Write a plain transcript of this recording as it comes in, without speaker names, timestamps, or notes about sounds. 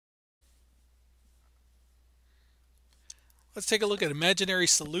Let's take a look at imaginary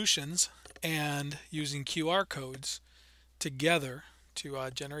solutions and using QR codes together to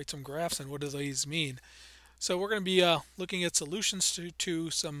generate some graphs, and what do these mean. So we're going to be looking at solutions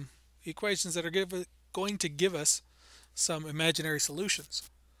to some equations that are going to give us some imaginary solutions.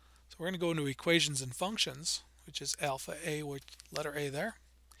 So we're going to go into equations and functions, which is alpha A, with letter A there.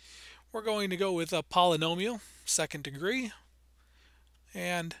 We're going to go with a polynomial, second degree,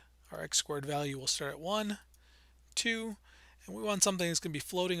 and our x squared value will start at 1, 2, and we want something that's going to be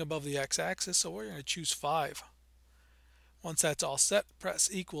floating above the x-axis, so we're going to choose 5. Once that's all set, press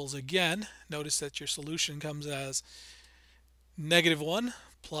equals again. Notice that your solution comes as -1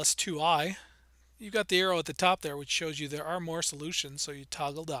 plus 2i. You've got the arrow at the top there which shows you there are more solutions, so you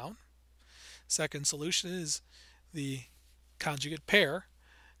toggle down. Second solution is the conjugate pair,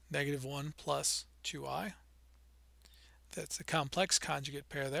 -1 plus 2i. That's the complex conjugate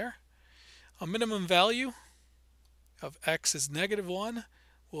pair there. A minimum value of x is -1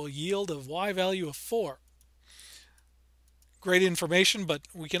 will yield a y value of 4. Great information, but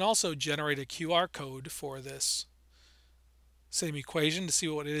we can also generate a QR code for this same equation to see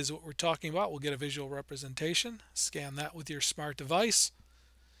what it is what we're talking about. We'll get a visual representation, scan that with your smart device,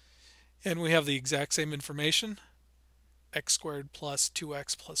 and we have the exact same information. X squared plus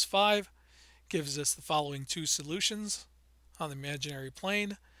 2x plus 5 gives us the following two solutions on the imaginary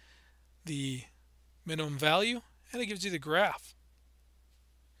plane, the minimum value, and it gives you the graph.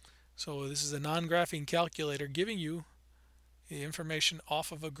 So this is a non-graphing calculator giving you the information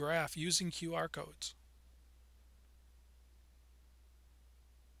off of a graph using QR codes.